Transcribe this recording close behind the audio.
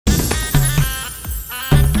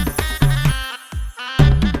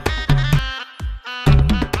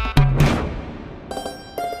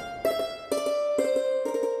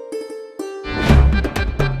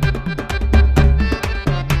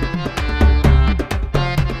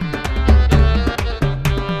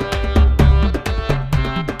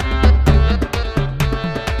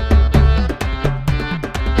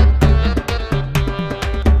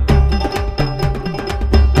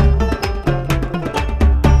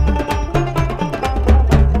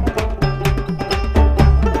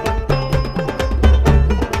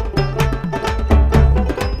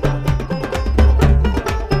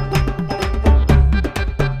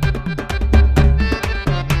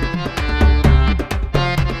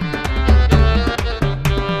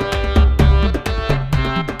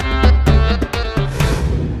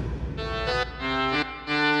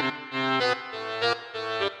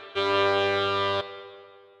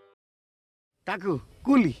কাকু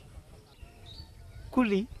কুলি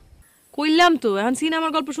কুলি কইলাম তো এখন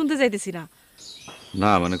সিনেমার গল্প শুনতে যাইতেছি না।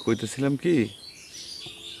 না মানে কইতেছিলাম কি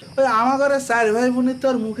ওই আমার ঘরে 4 ভাই বোনের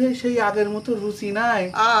তোর মুখে সেই আগের মতো রুচি নাই।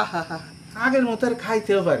 আহা আগের মতো আর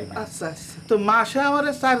খাইতেও পারি না। আচ্ছা আচ্ছা তো মাসে আমার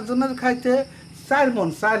 4 জনের খাইতে 4 মন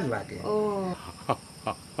চাল লাগে। ও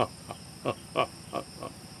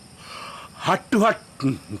হাট টু হাট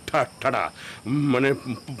ঠাডা মানে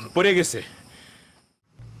পড়ে গেছে।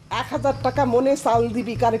 1000 টাকা মনে চাল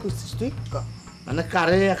দিবি কারে কইছিস তুই? মানে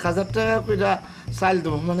কারে 1000 টাকা কইরা চাল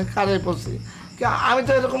দেবো মানে কারে বলছি? আমি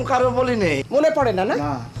তো এরকম কারো বলি নেই। মনে পড়ে না? না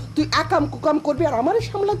তুই একাম কুকাম করবি আর আমারে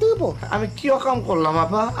সামলাতে দেবো? আমি কি অকাম করলাম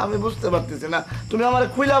আপা? আমি বুঝতে পারতেছি না। তুমি আমার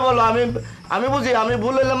খুইলা বলো, আমি বুঝি। আমি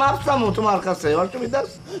ভুল হইলে মাপ চামু তোমার কাছে, অসুবিধা?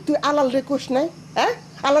 তুই আলাল রেকোশ নাই? হ্যাঁ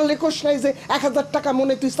আলাল রেকোশ নাই যে 1000 টাকা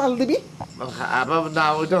মনে তুই চাল দিবি? না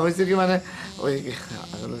ওইটা হয়েছে কি মানে ওই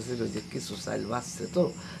হয়েছিল যে কিছু চাইল বাঁচছে তো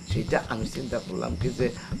সেইটা আমি চিন্তা করলাম কি যে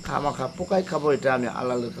খামাখা পোকাই খাবো, এটা আমি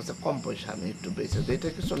আলালের কাছে কম পয়সা আমি একটু বেঁচে দিই, এটা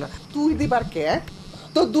কিছু না। তুই দিবার কে?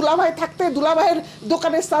 তোর দুলাভাই থাকতে দুলাভাইয়ের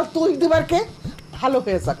দোকানের চাল তুই দিবার কে? ভালো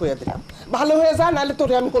হয়ে যা কইয়া দিলাম, ভালো হয়ে যা, নাহলে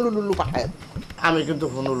তোরে আমি কলুলুলু পাঠাই। আমি কিন্তু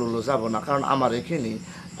হনুলুলু যাবো না, কারণ আমার এখানে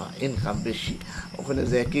ইনকাম বেশি। ওখানে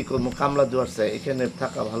যে কি করবো, কামলা দুয়ার চাই, এখানে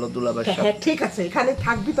থাকা ভালো। দুলাভাই ঠিক আছে, এখানে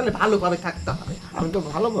থাকবি তাহলে ভালোভাবে থাকতে হবে। আমি তো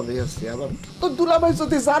ভালোভাবেই আছি। আবার তোর দুলাভাই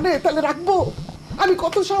যদি জানে তাহলে রাখবো? আমি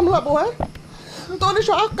কত সামলাবো? হ্যাঁ তোর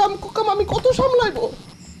এসব আকাম কুকাম আমি কত সামলাইবো?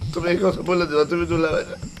 তুমি এই কথা বলে দেবা, তুমি দুলাভাই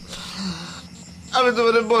না। আমি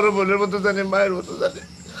তোমার বড় বোনের মতো জানি, মায়ের মতো জানি।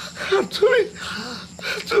 আর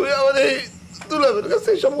তুমি আমার এই দুলাভাইয়ের কাছে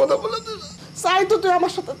এইসব কথা বলে দেবে? চাই তো তুই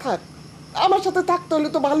আমার সাথে থাক, আমার সাথে থাকতে হলে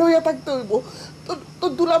তো ভালো হইয়া থাকতে হইব।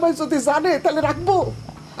 তোর দুলাভাই যদি জানে তাহলে রাখবো?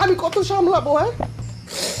 আমি কত সামলাবো? হ্যাঁ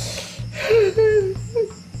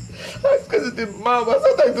আজকে যদি মা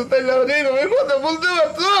বাসা থাকতো তাইলে আমার এইভাবে কথা বলতে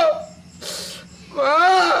পারতো?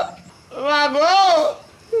 মা গো,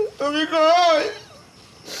 তুমি কই?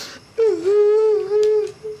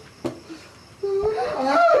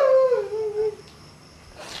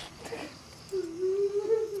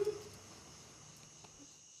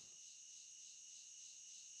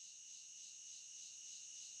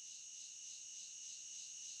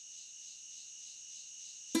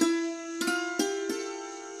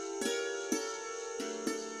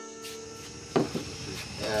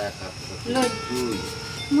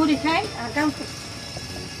 মুড়ি খাই আর কাম।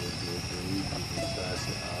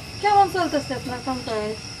 কেমন চলতেছে আপনার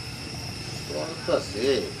কামকাজ?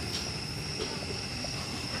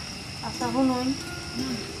 আচ্ছা শুনুন,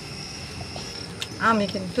 আমি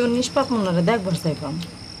কিন্তু নিষ্পাপ মুন্নারে দেখবার চাইবাম।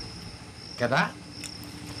 কেডা?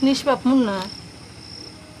 নিষ্পাপ মুন্না।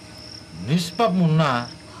 নিষ্পাপ মুন্না?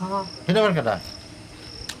 হ্যাঁ। এটা আবার কেডা?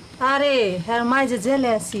 আরে হ্যাঁ, মাই যে জেলে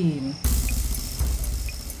আছিন।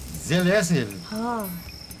 জেলে আছিল? হ্যাঁ।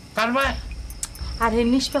 কার মা? আরে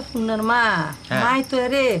নিষ্পাপ মুন্নার মা। মাই তো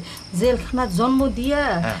আরে জেলখানার জন্ম দিয়া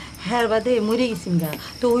হ্যার বাদে মরে গেছিন গা,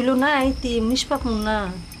 তো হইলো নাই তি নিষ্পাপ মুন্না।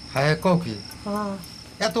 হ্যাঁ কও কি?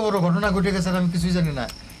 এত বড় ঘটনা ঘটে গেছে আমি কিছুই জানি না।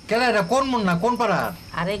 কেন এটা কোন মুন্না, কোন পাড়ার?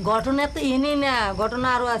 আরে ঘটনা তো এনেই না, ঘটনা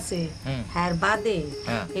আরো আছে। হ্যার বাদে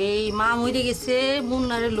এই মা মরে গেছে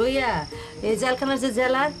মুন্নারে লইয়া এই জেলখানার যে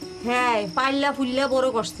জেলার হ্যাঁ পাইলা ফুললা বড়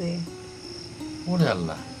করছে। ওরে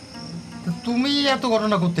আল্লাহ, তুমি এত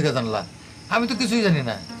ঘটনা করতে কে জানলা? আমি তো কিছুই জানি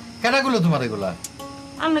না। কেডা গুলো তোমার এগুলা?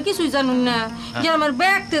 আমরা কিছুই জানুন না, আমার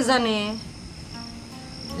ব্যাগতে জানে।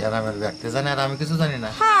 আমার ব্যাগতে জানে আর আমি কিছু জানি না?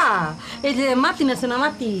 হ্যাঁ, এই যে মাতিন আছে না,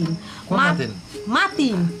 মাতিন। মাতিন?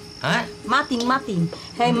 মাতিন। হ্যাঁ মাতিন মাতিন।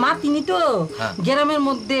 হ্যাঁ মাতিনি তো গ্রামের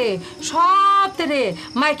মধ্যে সব তেরে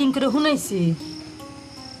মাইকিং করে শুনাইছি।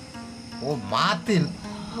 ও মাতিন?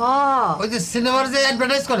 হ্যাঁ, ওই যে সিনেমার যে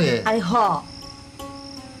অ্যাডভার্টাইজ করে? আরে হ।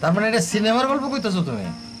 তার মানে এটা সিনেমার গল্প কইতেছো তুমি?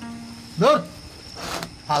 ধর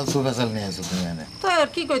ফালতু বেসাল নিয়ে আসো তুমি এনে। তো আর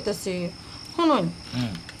কি কইতেছি শুনুন,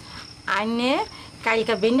 আইনে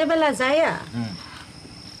কালকে বেলা যাইয়া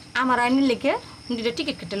আমার আইনের লেগে দুটো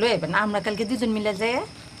টিকিট কেটে লই আইবেন। আমরা কালকে দুজন মিলে যাইয়া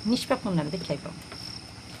নিষ্পাপ মুন্নারে দেখে আইবাম।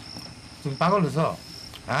 তুমি পাগল হইছ?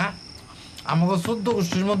 হ্যাঁ, আমাকে 14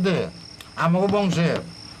 গোষ্ঠীর মধ্যে আমাকে বংশে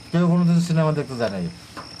কেউ কোনোদিন সিনেমা দেখতে যায় নাই,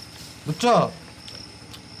 বুঝছো?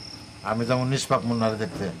 আমি যেমন নিষ্পাপ মুন্নারে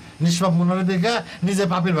দেখতে, নিষ্পাপ মুন্নারে দেখে নিজে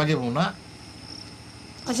পাপের ভাগে বউ না।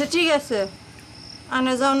 আচ্ছা ঠিক আছে,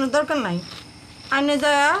 আনে যাওয়ানোর দরকার নাই। আনে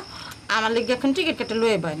যাইয়া আমার লেগে এখন টিকিট কেটে লই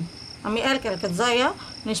আইবেন। আমি এলকে যাইয়া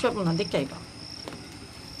নিষ্পাপ মুন্না দেখতে আইবাম।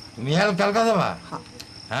 তুমি ক্যালকা যাবা?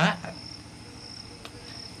 হ্যাঁ,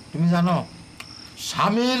 তুমি জানো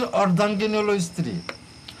স্বামীর অর্ধাঙ্গিনী হলো স্ত্রী।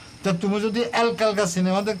 তা তুমি যদি ক্যালকা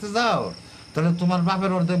সিনেমা দেখতে যাও তাহলে তোমার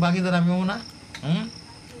বাপের অর্ধেক বাকিদের আমিও না।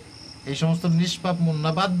 এই সমস্ত নিষ্পাপ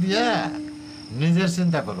মুন্না বাদ দিয়ে নিজের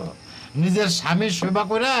চিন্তা করো, নিজের স্বামীর সেবা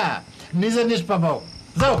করে নিজে নিষ্পাপ হও।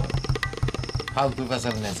 যাও, ফালতু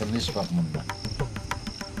কাছার নিয়েছে নিষ্পাপ মুন্না।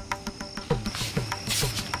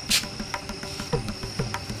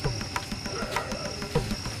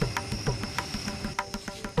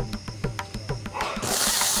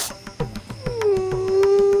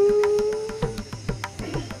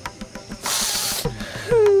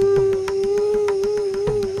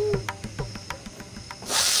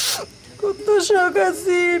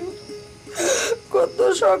 কত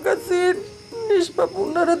শখ আছেন নিষ্পাপ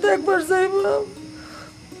উনারা তো একবার যাইলাম,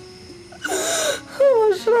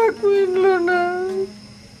 আমার শখ মিলল না।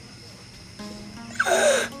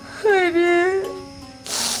 রে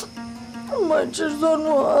মানুষের জন্ম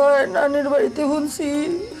হয় নানির বাড়িতে শুনছি,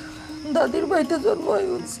 দাদির বাড়িতে জন্ম হয়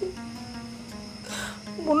শুনছি,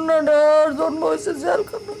 মুন্নাটার জন্ম হয়েছে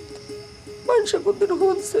জেলখানা, মানুষে কোনদিন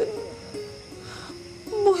শুনছে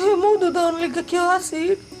মুহে মধু দেওয়ার লেগে কেউ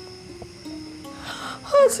আসির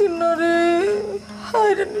হাসিন না রে।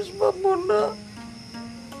 হায় রে নিষ্পাপ মুন্না,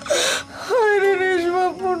 হায় রে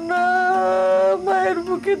নিষ্পাপ মুন্না, মায়ের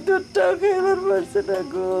বুকে দুধটা খেবার পারছে না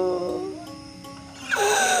গো।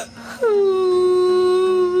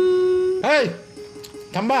 এই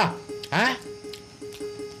থাম্বা, হ্যাঁ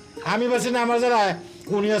আমি বাসি না আমার যারা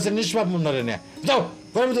উনি আছে নিষ্পাপ মুন্নারে নিয়ে যাও,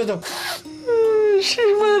 ঘরের ভিতরে যাও।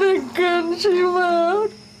 সীমার গান সীমার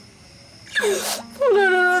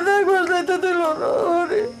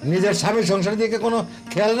নিজের স্বামীর সংসার দিকে কোনো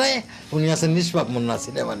খেয়াল নাই, উনি আছেন নিষ্পাপ মুন্না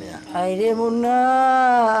সিনেমা নিয়ে। আইরে মুন্না,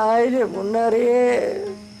 আইরে মুন্না রে,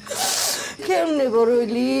 কেমনে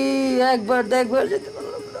বড়ইলি একবার দেখবার যেতে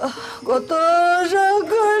পারলাম না, কত শখ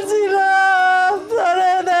করছিলাম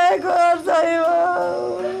তারা দেখবার চাইবা।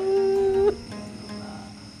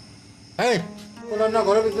 এই কোনো না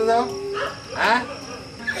ঘরের ভিতরে যাও, হ্যাঁ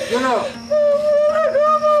শোনো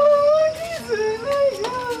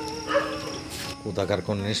কোথাকার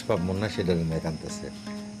কোন নিষ্পাপ মুন্না সেটা নিয়ে কাঁদতেছে।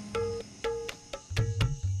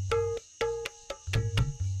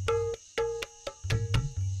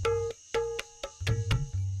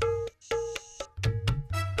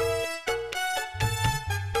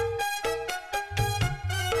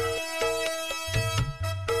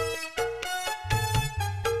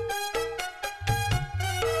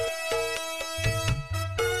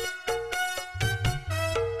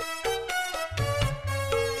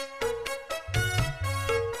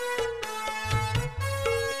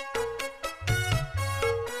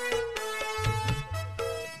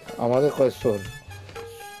 আমাদের কয় চোর,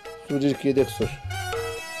 চুরির কি দেখছো?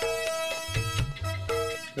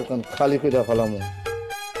 দোকান খালি করে ফেলাম।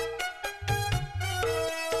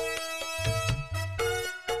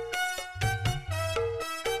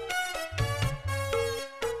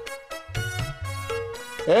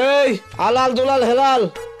 এই আলাল দুলাল হেলাল,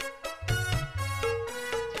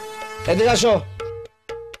 এদিকে আসো,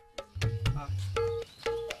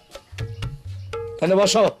 এনে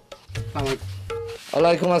বসো।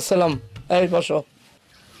 ওয়ালাইকুম আসসালাম। এই বসো।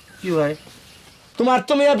 কি ভাই? তোমার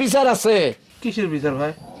তো মিয়া বিচার আছে। কিসের বিচার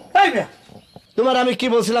ভাই? তোমার আমি কি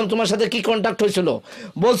বলছিলাম, তোমার সাথে কি কন্ট্যাক্ট হয়েছিল?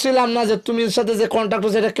 বলছিলাম না যে তুমি সাথে যে কন্ট্যাক্ট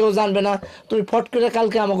হয়েছে এটা কেউ জানবে না। তুমি ফট করে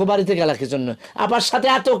কালকে আমাকে বাড়িতে গেলা কি জন্য? আবার সাথে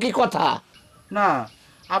এত কি কথা? না,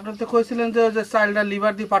 আপনি তো কইছিলেন যে চাইল্ডটা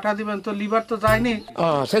লিভার দিয়ে পাঠা দিবেন, তো লিভার তো যায়নি।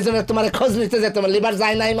 সেই জন্য তোমার খোঁজ নিতে যেতে, তোমার লিভার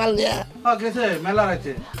যায় নাই মাল নিয়ে গেছে মেলা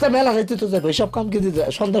রাইতে। মেলা রাইতে তো যাবে, সব কাম কি দিতে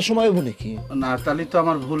সন্ধ্যার সময় হবো নাকি? না, তাহলে তো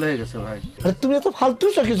আমার ভুল হয়ে গেছে ভাই। আরে তুমি এত ফালতু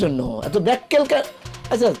কি জন্য এত ব্যাককেল?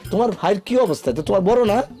 আচ্ছা তোমার ভাইয়ের কি অবস্থা? তো তোমার বড়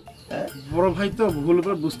না? বড় ভাই তো ভুল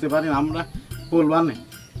করে বুঝতে পারি, আমরা বলবানে।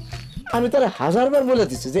 আমি তার 1000বার বলে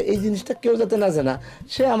দিচ্ছি যে এই জিনিসটা কেউ যাতে না জানা।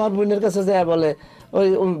 সে আমার বোনের কাছে যায় বলে ওই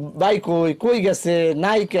ভাই কই কই গেছে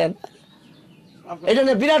নাই কেন, এটা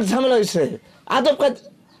নিয়ে বিরাট ঝামেলা হয়েছে। আদব কায়দা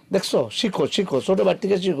দেখছো, শিখো শিখো, ছোট ভাই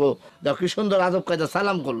থেকে শিখো। দেখো কি সুন্দর আদব কায়দা,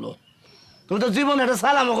 সালাম করলো। তুমি তো জীবনে একটা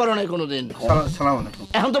সালামও করো নাই কোনোদিন। সালাম আলাইকুম।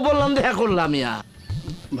 এখন তো বললাম দেখা করলাম ইয়া।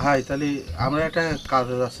 ভাই তাহলে আমরা একটা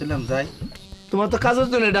কাজে যাচ্ছিলাম, যাই। তোমার তো কাজের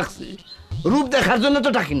জন্য ডাকছি, রূপ দেখার জন্য তো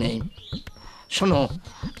ডাকি নেই। শোনো,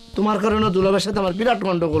 তোমার কারণে দুলাভের সাথে আমার বিরাট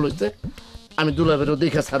গন্ডগোল হয়েছে। আমি দুলাভেরও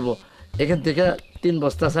দেখে ছাড়বো। এখান থেকে 3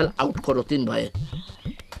 বস্তা চাল আউট করো 3 ভাইয়ে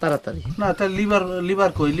তাড়াতাড়ি। না তাহলে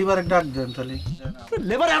লিভার কই? লিভারে ডাক দেন তাহলে।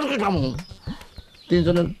 লেবারে আউট কামু 3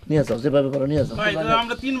 জনের নিয়ে যাও, যেভাবে করো নিয়ে যাও। ভাই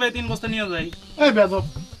আমরা 3 ভাই 3 বস্তা নিয়ে যাই। এই বেয়াদব,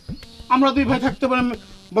 আমরা 2 ভাই থাকতে পারি,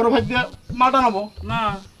 বড় ভাই দিয়ে মালটা নাবো না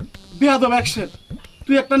বেয়াদব একশের।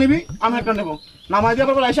 তুই একটা নিবি, আমি একটা নেবো, নামাই দিয়ে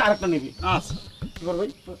আবার এসে আরেকটা নিবি। আচ্ছা কি করবি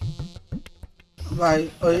ভাই?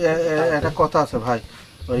 ওই একটা কথা আছে ভাই,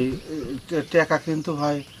 ওই টাকা কিন্তু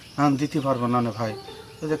ভাই আমি দিতে পারবো না ভাই।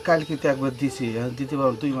 ওই যে কালকে তো একবার দিছি, দিতে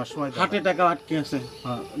পারবো 2 মাস সময়। হাটে টাকা আটকে আছে।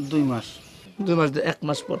 হ্যাঁ 2 মাস। 2 মাস 1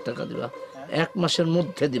 মাস পর টাকা দিবা, 1 মাসের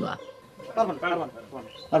মধ্যে দিবা।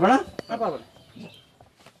 পারবে না?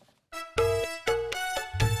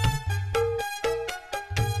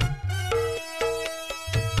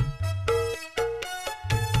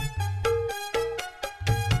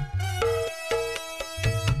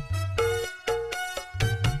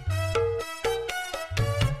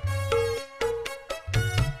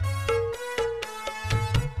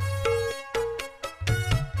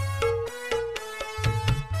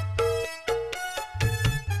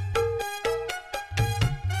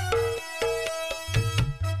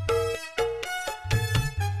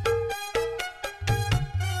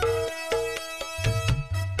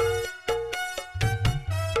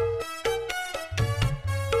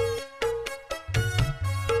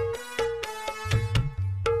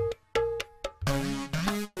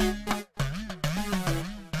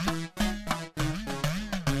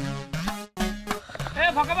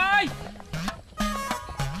 ফকা ভাই,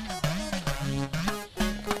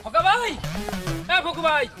 ফকা ভাই, ফকা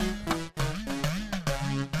ভাই,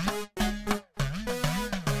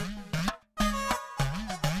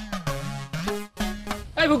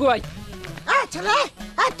 ফকু ভাই। ছেলে,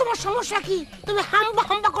 তোমার সমস্যা কি? তুমি হাম্বা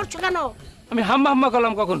হাম্বা করছো কেন? আমি হাম্বা হাম্বা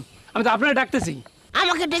করলাম কখন? আমি তো আপনারা ডাকতেছি।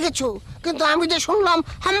 আমাকে ডেকেছো, কিন্তু আমি যে শুনলাম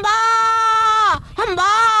হাম্বা হাম্বা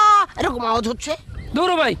এরকম আওয়াজ হচ্ছে।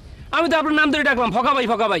 দৌড়ো ভাই, আমি তো আপনার নাম ধরে ডাকলাম, ফকা ভাই,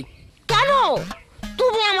 ফকা ভাই। কেন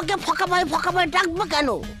তুমি আমাকে ফকা ভাই ডাকবে কেন?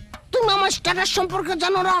 তুমি আমার স্ট্যাটাস সম্পর্কে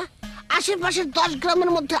জানো না? আশেপাশের 10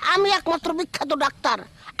 গ্রামের মধ্যে আমি একমাত্র বিখ্যাত ডাক্তার,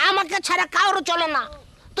 আমাকে ছাড়া কারো চলে না।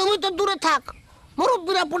 তুমি তো দূরে থাক,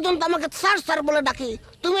 মুরব্বীরা পর্যন্ত আমাকে স্যার স্যার বলে ডাকে,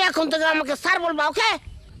 তুমি এখন থেকে আমাকে স্যার বলবা, ওকে?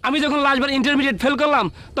 আমি যখন লাস্টবার ইন্টারমিডিয়েট ফেল করলাম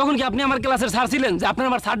তখন কি আপনি আমার ক্লাসের স্যার ছিলেন যে আপনার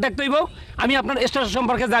আমার স্যার ডাকতে হইব? আমি আপনার স্ট্যাটাস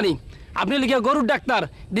সম্পর্কে জানি, আপনি লিখে গরুর doctor.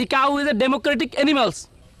 The cow is a democratic animals.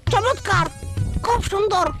 চমৎকার, খুব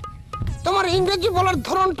সুন্দর। তোমার ইংরেজি বলার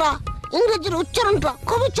ধরনটা, ইংরেজির উচ্চারণটা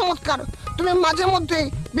খুবই চমৎকার। তুমি মাঝে মধ্যে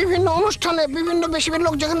বিভিন্ন অনুষ্ঠানে বিভিন্ন বেশি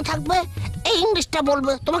লোক যেখানে থাকবে এই ইংলিশটা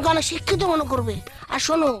বলবে, তোমাকে অনেক শিক্ষিত মনে করবে। আর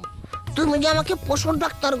শোনো, তুমি যে আমাকে পশুর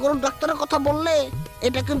ডাক্তার, গরুর ডাক্তারের কথা বললে,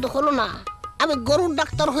 এটা কিন্তু হলো না। আমি গরুর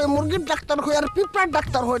ডাক্তার হয়ে, মুরগির ডাক্তার হয়ে, আর পিঁপড়ার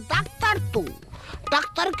ডাক্তার হয়ে, ডাক্তার তো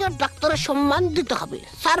ডাক্তারকে ডাক্তারের সম্মান দিতে হবে,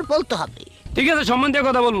 স্যার বলতে হবে। ঠিক আছে, সম্মান দিয়ে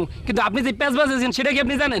কথা বলবো, কিন্তু আপনি যে প্যাঁচ বাজেছেন সেটা কি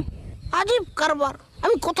আপনি জানেন? আজীব কারবার।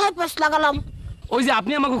 আমি কোথায় প্যাঁচ লাগালাম? ওই যে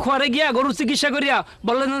আপনি আমাকে খোয়ারে গিয়া গরুর চিকিৎসা করিয়া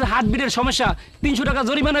বললেন যে হার্টবিটের সমস্যা, 300 টাকা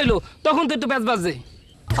জরিমানা হইলো, তখন তো একটু প্যাঁচ বাজছে।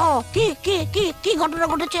 ও কি কি কি কি ঘটনা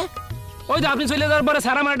ঘটেছে? ওই যে আপনি চলে যাওয়ার পরে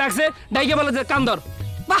স্যার আমার ডাকছে, ডাইকে বলে যে কান ধর।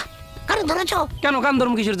 বাহ, কানে ধরেছ? কেন কান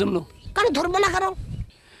ধরুন কিসের জন্য? কানে ধরবে না কেন?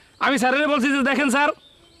 আমি স্যারের বলছি যে দেখেন স্যার,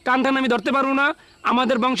 কান টান আমি ধরতে পারবো না,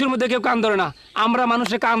 আমাদের বংশের মধ্যে কেউ কান ধরে না, আমরা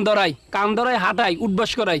মানুষের কান ধরাই, হাঁটাই,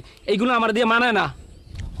 উঠবাস করাই, এইগুলো আমার দিয়ে মানায় না।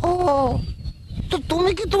 ও, তো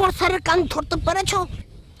তুমি কি তোমার স্যারের কান ধরতে পেরেছো?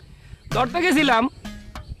 ধরতে গেছিলাম,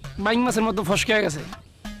 বাইং মাছের মতো ফসকে গেছে।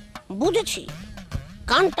 বুঝেছি,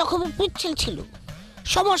 কানটা খুবই পিচ্ছিল ছিল।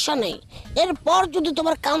 সমস্যা নেই, এরপর যদি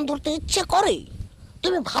তোমার কান ধরতে ইচ্ছে করে,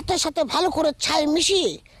 তুমি ভাতের সাথে ভালো করে ছাই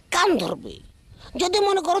মিশিয়ে কান ধরবে। যদি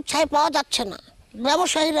মনে করো ছাই পাওয়া যাচ্ছে না,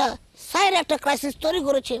 ব্যবসায়ীরা ছাইয়ের একটা ক্রাইসিস তৈরি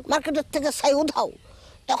করেছে, মার্কেটের থেকে ছাই উধাও,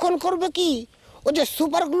 তখন করবে কি, ওই যে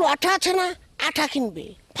সুপারগুলো আঠা আছে না, আঠা কিনবে,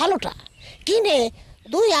 ভালোটা কিনে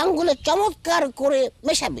 2 আঙ্গুলে চমৎকার করে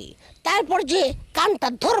মেশাবে, তারপর যে কানটা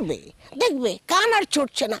ধরবে, দেখবে কান আর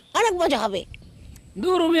ছুটছে না, অনেক মজা হবে।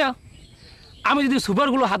 দূর মিয়া, আমি যদি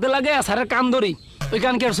সুপারগুলো হাতে লাগে আর স্যারের কান ধরি, ওই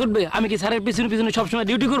কান কি আর ছুটবে? আমি কি স্যারের পিছনে পিছনে সবসময়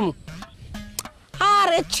ডিউটি করবো?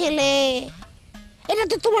 আরে ছেলে, এটা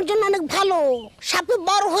তো তোমার জন্য অনেক ভালো, সাপে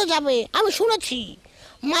বড় হয়ে যাবে। আমি শুনেছি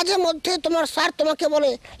মাঝে মধ্যে তোমার স্যার তোমাকে বলে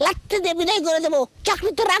লাত্তি দিয়ে বিদায় করে দেবো,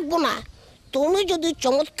 চাকরিতে রাখবো না। তুমি যদি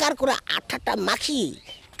চমৎকার করে আঠাটা মাখিয়ে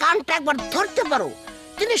কানটা একবার ধরতে পারো,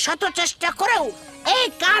 তিনি শত চেষ্টা করেও এই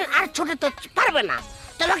কান আর ছোটাতে পারবে না,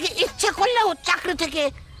 তোমাকে ইচ্ছে করলেও চাকরি থেকে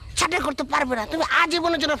ছাঁটাই করতে পারবে না, তুমি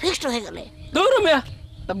আজীবনের জন্য ফিক্সড হয়ে গেলে। দৌড় মিয়া,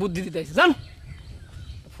 তা বুদ্ধি দিতে আইছে, জান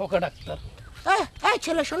ফোকা ডাক্তার। এই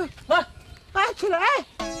ছেলে শোনো, ছেলে,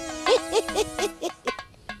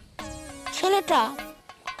 ছেলেটা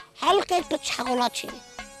হালকা একটু ছাগল আছে,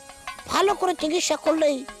 ভালো করে চিকিৎসা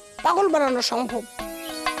করলেই পাগল বানানো সম্ভব।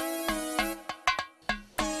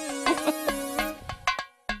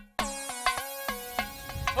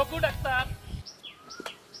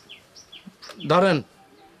 ধরেন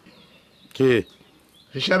কি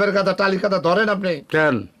হিসাবের কথা, তালিকাটা ধরেন। আপনি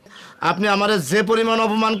কেন? আপনি আমারে যে পরিমাণ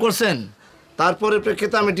অপমান করছেন, তার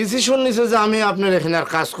পরিপ্রেক্ষিতে আমি ডিসিশন নিয়েছি যে আমি আপনার এখানে আর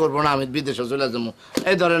কাজ করবো না, আমি বিদেশে চলে যাবো।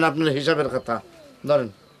 এই ধরেন আপনার হিসাবের কথা, ধরেন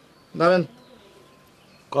ধরেন।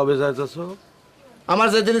 কবে যাইতেছ? আমার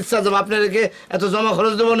যেদিন ইচ্ছা যাবো, আপনার রেখে এত জমা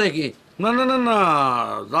খরচ দেবো নাকি? না না না না,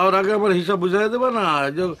 যাওয়ার আগে আমার হিসাব বুঝাই দেবে না?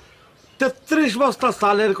 এই যে 33 বস্তা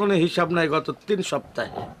চালের কোনো হিসাব নাই গত 3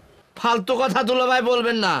 সপ্তাহে। ফালতু কথা দুলাভাই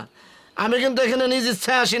বলবেন না। আমি কিন্তু এখানে নিজ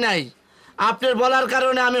ইচ্ছায় আসি নাই, আপনার বলার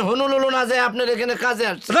কারণে আমি হনুলুলু না যে আপনার এখানে কাজে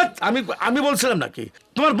আসছি। আমি বলছিলাম নাকি?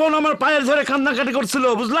 তোমার বোন আমার পায়ের ধরে কান্নাকাটি করছিল,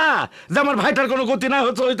 বুঝলা, যে আমার ভাইটার কোনো গতি না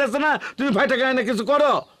হইতেছে না, তুমি ভাইটাকে এনে কিছু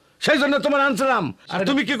করো, সেই জন্য তোমার আনছিলাম। আর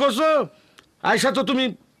তুমি কি করছো? আয়সা তো তুমি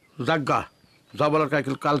জাগা যা বলার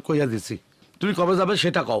কাল কইয়া দিছি, তুমি কবে যাবে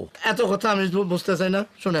সেটা কও। এত কথা আমি বুঝতে চাই না।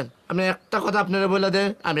 শুনেন, আমি একটা কথা আপনারা বলে দেন,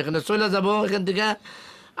 আমি এখানে চলে যাব এখান থেকে।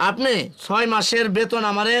 আপনি 6 মাসের বেতন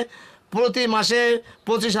আমারে প্রতি মাসে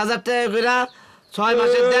 25,000 টাকা করে 6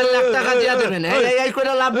 মাসে 1.5 লাখ টাকা দিয়ে দেবেন। এই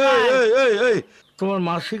করে লাভ নাই। তোমার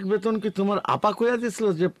মাসিক বেতন কি তোমার আপা কইয়া দিছিল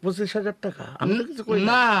যে 25,000 টাকা? আমি কিছু কই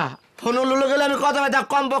না, হনুলুলু গেলে আমি কথা পাইতাম,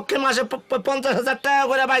 কমপক্ষে মাসে 50,000 টাকা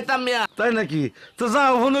করে পাইতাম মিয়া। তাই নাকি? তো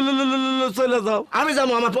যাও হনুলুলু চলে যাও। আমি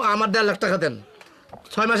যাবো, আমার 1.5 লাখ টাকা দেন,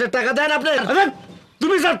 6 মাসের টাকা দেন আপনি।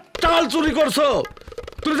 তুমি যা চাল চুরি করছো,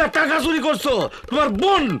 তুমি যা টাকা চুরি করছো, তোমার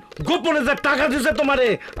বোন গোপনে যা টাকা দিছে তোমারে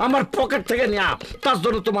আমার পকেট থেকে নিয়া, তার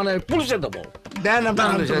জন্য তোমার পুলিশে দেবো। দেন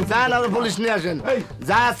আপনার যান, আর পুলিশ নিয়ে আসেন,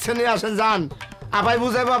 যা আসছে নিয়ে আসেন, যান। আপাই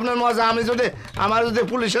বুঝাইবো আপনার মজা। আমি যদি আমার যদি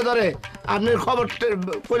পুলিশে ধরে আপনার খবর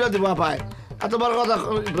কইলে দিব আপাই। এত বড় কথা।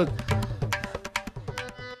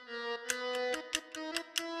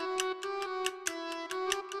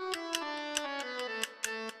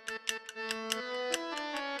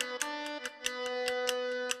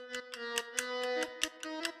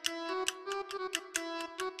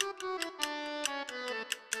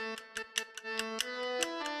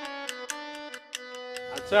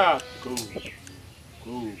 আচ্ছা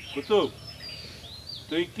কুতুব,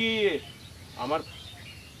 তুই কি আমার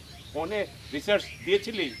ফোনে রিসার্চ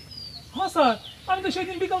দিয়েছিলি? হ্যাঁ স্যার, আমি তো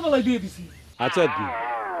সেদিন বিকালবেলায় দিয়ে দিছি। আচ্ছা,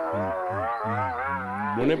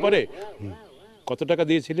 মনে পড়ে কত টাকা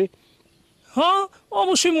দিয়েছিলি? হ্যাঁ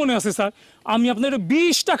অবশ্যই মনে আছে স্যার, আমি আপনার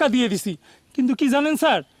 20 টাকা দিয়ে দিছি। কিন্তু কি জানেন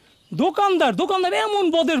স্যার, দোকানদার এমন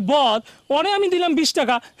বদের বদ, পরে আমি দিলাম 20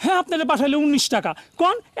 টাকা, হ্যাঁ আপনারা পাঠাইলে 19 টাকা,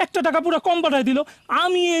 কোন 1 টাকা পুরো কম পাঠাই দিল।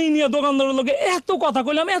 আমি এই নিয়ে দোকানদারের লোকে এত কথা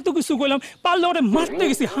কইলাম, এত কিছু কইলাম, পারলে ওরে মারতে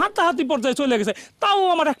গেছি, হাতাহাতি পর্যায়ে চলে গেছে, তাও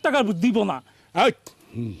আমার 1 টাকা দিব না।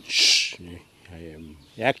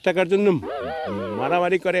 1 টাকার জন্য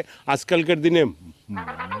মারামারি করে আজকালকার দিনে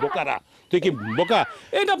বোকারা। তুই কি বোকা?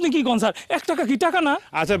 এটা আপনি কি কোন স্যার, 1 টাকা কি টাকা না?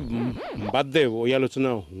 আচ্ছা বাদ দে, ওই আলোচনা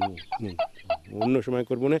অন্য সময়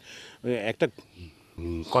করবো না। একটা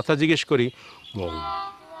কথা জিজ্ঞেস করি,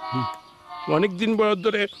 অনেক দিন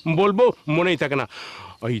ধরে বলবো মনেই থাকে না।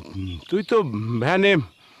 ওই তুই তো ভ্যানে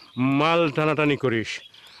মাল টানাটানি করিস,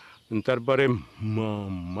 তারপরে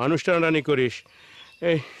মানুষ টানাটানি করিস,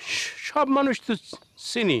 এই সব মানুষ তো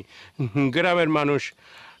চিনি, গ্রামের মানুষ,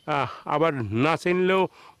 আবার না চিনলেও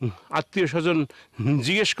আত্মীয় স্বজন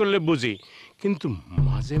জিজ্ঞেস করলে বুঝি। কিন্তু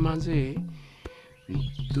মাঝে মাঝে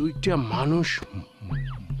 2টা মানুষ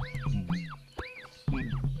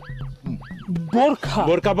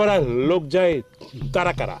বোরকা পরা লোক যায়,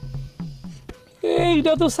 তারা কারা?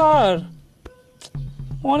 এইটা তো স্যার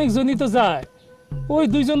অনেকজনই তো যায়, ওই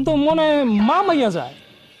 2 জন তো মনে হয় মামাইয়া যায়।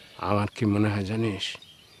 আমার কি মনে হয় জানিস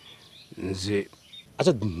যে,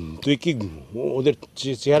 আচ্ছা তুই কি ওদের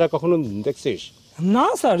চেহারা কখনো দেখছিস? না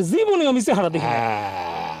স্যার, জীবনে আমি চেহারা দেখি।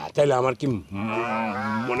 তাহলে আমার কি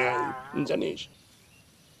মনে হয় জানিস,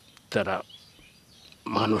 তারা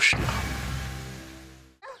মানুষ না,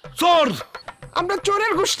 চোর। আমরা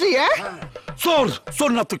চোরের গোষ্ঠী।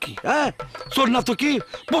 চোর না তো কি? চোর না তো কি?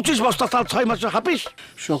 25 বস্তা চাল 6 মাসে হাফিস।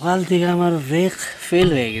 সকাল থেকে আমার ব্রেক ফেল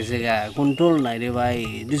হয়ে গেছে, কন্ট্রোল নাই রে ভাই,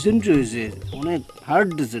 ডিসেন্ট্রি হয়েছে, অনেক হার্ড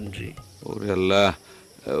ডিসেন্ট্রি। ওরে আল্লাহ,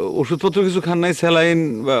 ওষুধপত্র কিছু খান নাই? স্যালাইন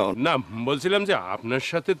বা? না, বলছিলাম যে আপনার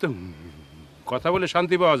সাথে তো কথা বলে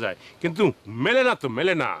শান্তি পাওয়া যায়, কিন্তু মেলে না তো,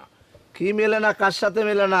 মেলে না। কি মেলে না? কার সাথে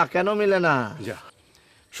মেলে না? কেন মেলে না? যা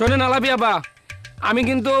শোনেন আলাপি আবা, আমি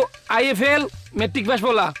কিন্তু IFL মেট্রিক পাস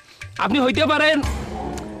বলা, আপনি হইতে পারেন